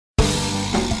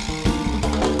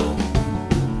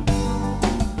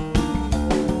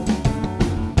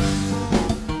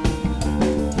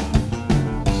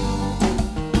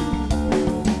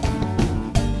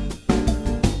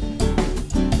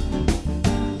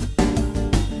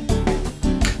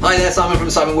Hi there, Simon from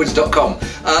simonwoods.com.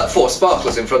 4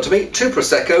 sparklers in front of me, 2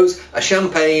 Proseccos, a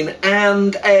champagne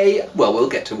and a, well, we'll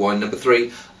get to wine number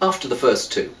 3 after the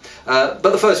first 2. But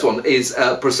the first one is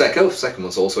Prosecco, the second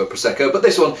one's also a Prosecco, but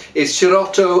this one is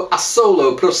Cirotto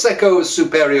Asolo Prosecco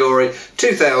Superiore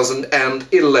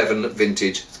 2011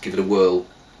 vintage. Let's give it a whirl.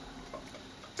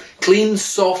 Clean,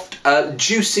 soft,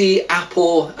 juicy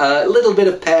apple, a little bit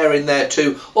of pear in there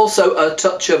too. Also a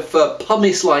touch of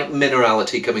pumice-like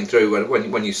minerality coming through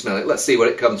when you smell it. Let's see what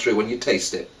it comes through when you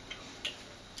taste it.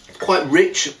 Quite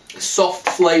rich, soft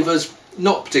flavours,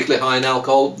 not particularly high in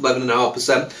alcohol,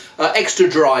 11.5%. Extra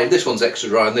dry, this one's extra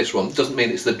dry and this one. Doesn't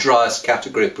mean it's the driest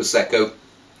category of Prosecco.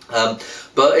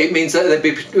 But it means that there'd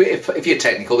be, if you're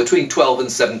technical, between 12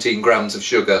 and 17 grams of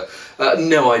sugar.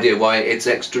 No idea why it's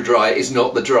extra dry. It's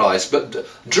not the driest, but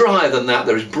drier than that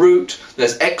there's Brut,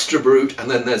 there's extra Brut, and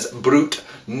then there's Brut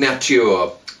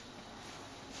Nature.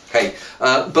 Hey,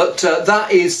 that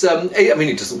is, I mean,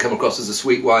 it doesn't come across as a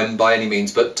sweet wine by any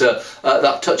means, but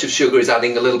that touch of sugar is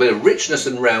adding a little bit of richness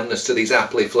and roundness to these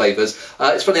appley flavours.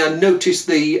 It's funny, I notice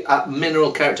the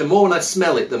mineral character more when I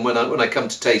smell it than when I come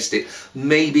to taste it.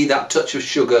 Maybe that touch of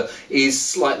sugar is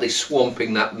slightly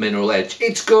swamping that mineral edge.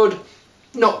 It's good,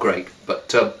 not great,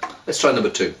 but let's try number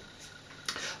 2.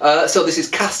 So this is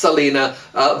Salina,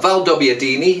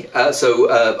 Valdobbiadene, so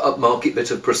upmarket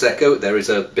bit of Prosecco. There is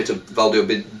a bit of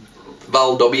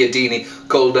Valdobbiadene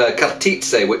called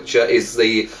Cartizze, which is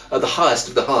the highest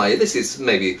of the high. This is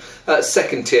maybe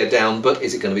second tier down, but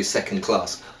is it going to be second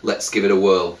class? Let's give it a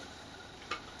whirl.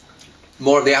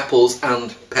 More of the apples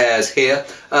and pears here.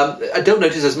 I don't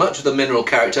notice as much of the mineral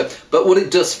character, but what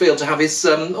it does feel to have is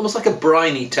almost like a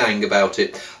briny tang about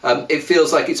it. It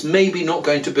feels like it's maybe not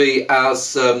going to be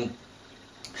as...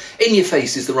 in your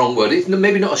face is the wrong word. It's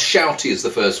maybe not as shouty as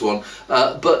the first one,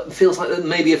 but feels like there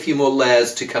may be a few more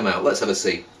layers to come out. Let's have a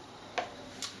see.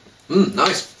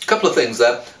 Nice. Couple of things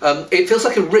there. It feels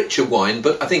like a richer wine,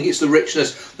 but I think it's the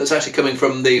richness that's actually coming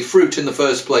from the fruit in the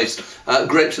first place,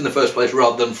 grapes in the first place,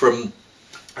 rather than from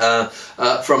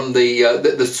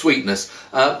the sweetness,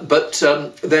 but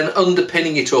then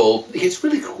underpinning it all, it's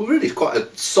really quite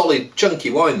a solid chunky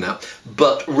wine now,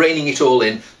 but reining it all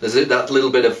in, there's that little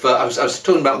bit of I was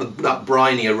talking about that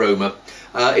briny aroma.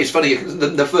 It's funny,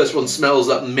 the first one smells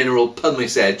that mineral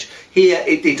pumice edge. Here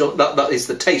that is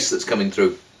the taste that's coming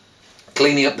through,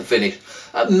 cleaning up the finish.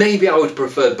 Maybe I would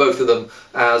prefer both of them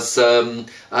as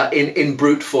in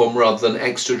Brut form rather than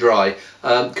extra dry,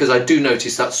 because I do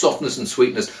notice that softness and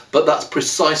sweetness, but that's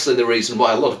precisely the reason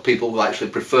why a lot of people will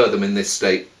actually prefer them in this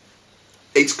state.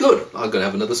 It's good. I'm going to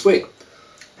have another swig.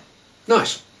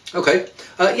 Nice. Okay,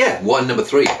 yeah, wine number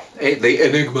 3, the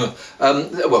Enigma.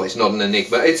 Well, it's not an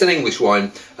Enigma, it's an English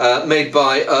wine made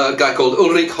by a guy called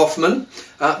Hoffman.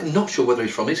 Not sure whether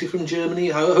he's from, is he from Germany?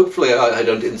 Hopefully I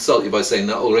don't insult you by saying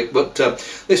that, Ulrich, but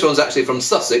this one's actually from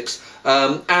Sussex,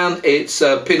 and it's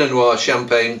Pinot Noir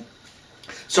Champagne.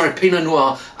 Sorry, Pinot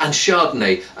Noir and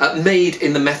Chardonnay, made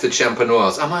in the method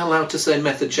Champenoise. Am I allowed to say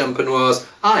method Champenoise?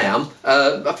 I am.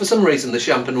 For some reason the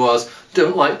Champenoise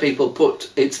don't like people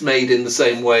put it's made in the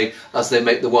same way as they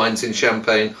make the wines in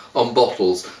Champagne on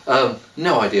bottles.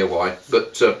 No idea why,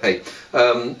 but hey.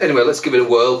 Anyway, let's give it a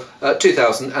whirl.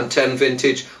 2010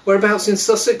 vintage. Whereabouts in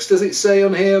Sussex does it say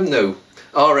on here? No.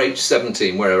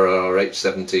 RH17, wherever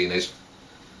RH17 is.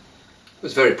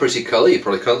 It's a very pretty colour, you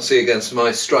probably can't see against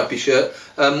my stripy shirt.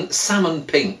 Salmon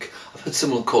pink. I've heard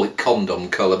someone call it condom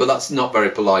colour, but that's not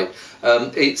very polite.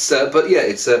 But yeah,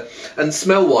 it's and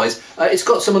smell-wise, it's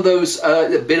got some of those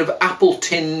a bit of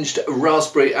apple-tinged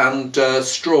raspberry and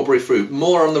strawberry fruit.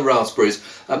 More on the raspberries.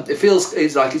 It feels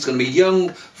like it's going to be young,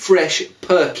 fresh,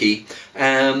 perky,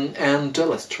 and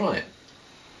let's try it.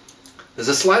 There's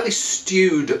a slightly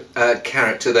stewed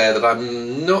character there that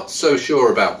I'm not so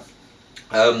sure about.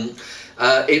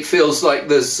 It feels like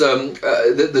there's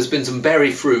been some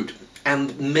berry fruit,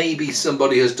 and maybe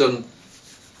somebody has done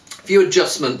a few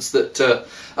adjustments that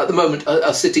at the moment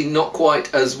are sitting not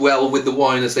quite as well with the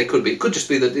wine as they could be. It could just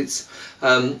be that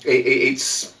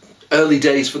it's early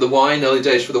days for the wine, early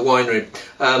days for the winery.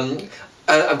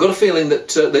 I've got a feeling that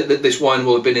this wine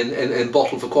will have been in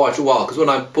bottle for quite a while, because when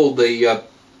I pulled the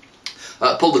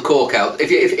cork out.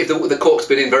 If the cork's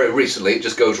been in very recently, it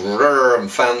just goes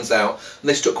and fans out. And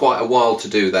this took quite a while to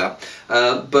do that.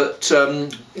 But I'm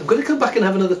going to come back and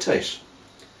have another taste.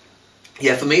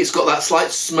 Yeah, for me, it's got that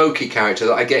slight smoky character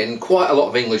that I get in quite a lot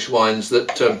of English wines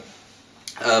that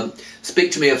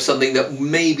speak to me of something that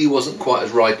maybe wasn't quite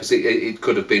as ripe as it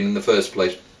could have been in the first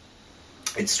place.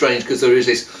 It's strange because there is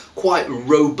this quite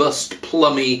robust,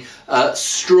 plummy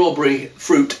strawberry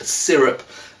fruit syrup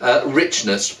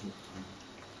richness.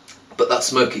 but that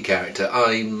smoky character,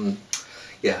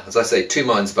 yeah, as I say, two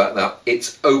minds about that.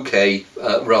 It's okay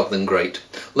rather than great.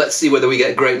 Let's see whether we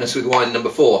get greatness with wine number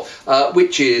 4,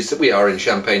 which is, we are in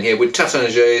Champagne here, with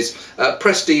Taittinger's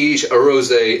Prestige, a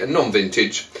Rosé, a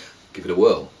non-vintage. Give it a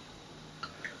whirl.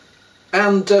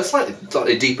 And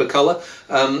slightly deeper colour,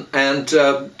 and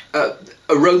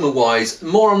aroma-wise,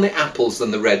 more on the apples than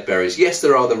the red berries. Yes,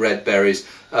 there are the red berries,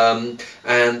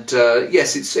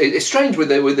 yes, it's strange with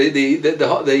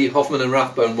the Hoffman and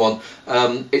Rathbone one.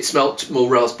 It smelt more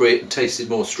raspberry and tasted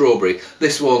more strawberry.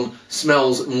 This one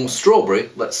smells more strawberry.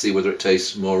 Let's see whether it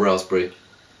tastes more raspberry.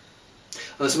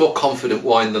 And it's a more confident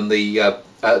wine than the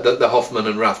Hoffman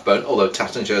and Rathbone, although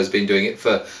Taittinger has been doing it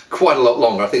for quite a lot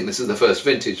longer. I think this is the first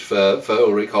vintage for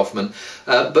Ulrich Hoffman.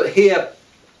 But here,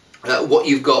 what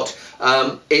you've got,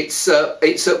 it's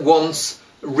at once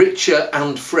richer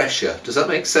and fresher. Does that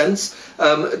make sense?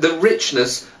 The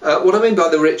richness, what I mean by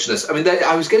the richness, I mean,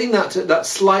 I was getting that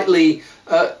slightly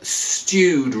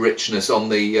stewed richness on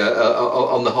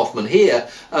the Hoffman. Here,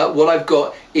 what I've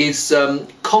got is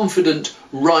confident,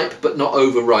 ripe but not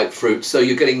overripe fruit. So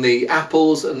you're getting the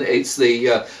apples, and it's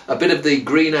a bit of the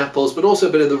green apples, but also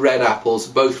a bit of the red apples,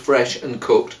 both fresh and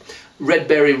cooked. Red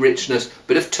berry richness,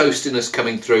 bit of toastiness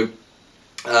coming through.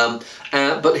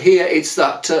 But here it's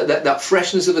that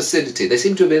freshness of acidity. They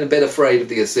seem to have been a bit afraid of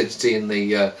the acidity in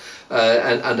the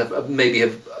and have maybe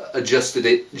have adjusted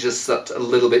it just that a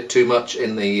little bit too much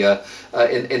in the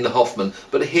Hoffman.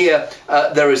 But here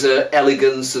there is an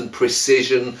elegance and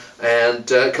precision, and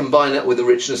combine that with the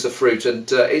richness of fruit,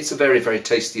 and it's a very, very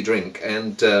tasty drink.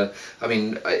 And I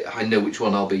mean, I know which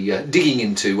one I'll be digging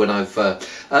into when I've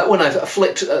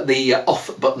flicked the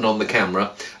off button on the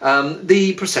camera.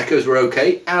 The Proseccos were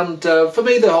okay, and for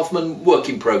me the Hoffman, work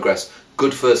in progress.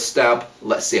 Good first stab.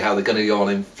 Let's see how they're going to go on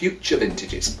in future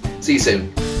vintages. See you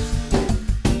soon.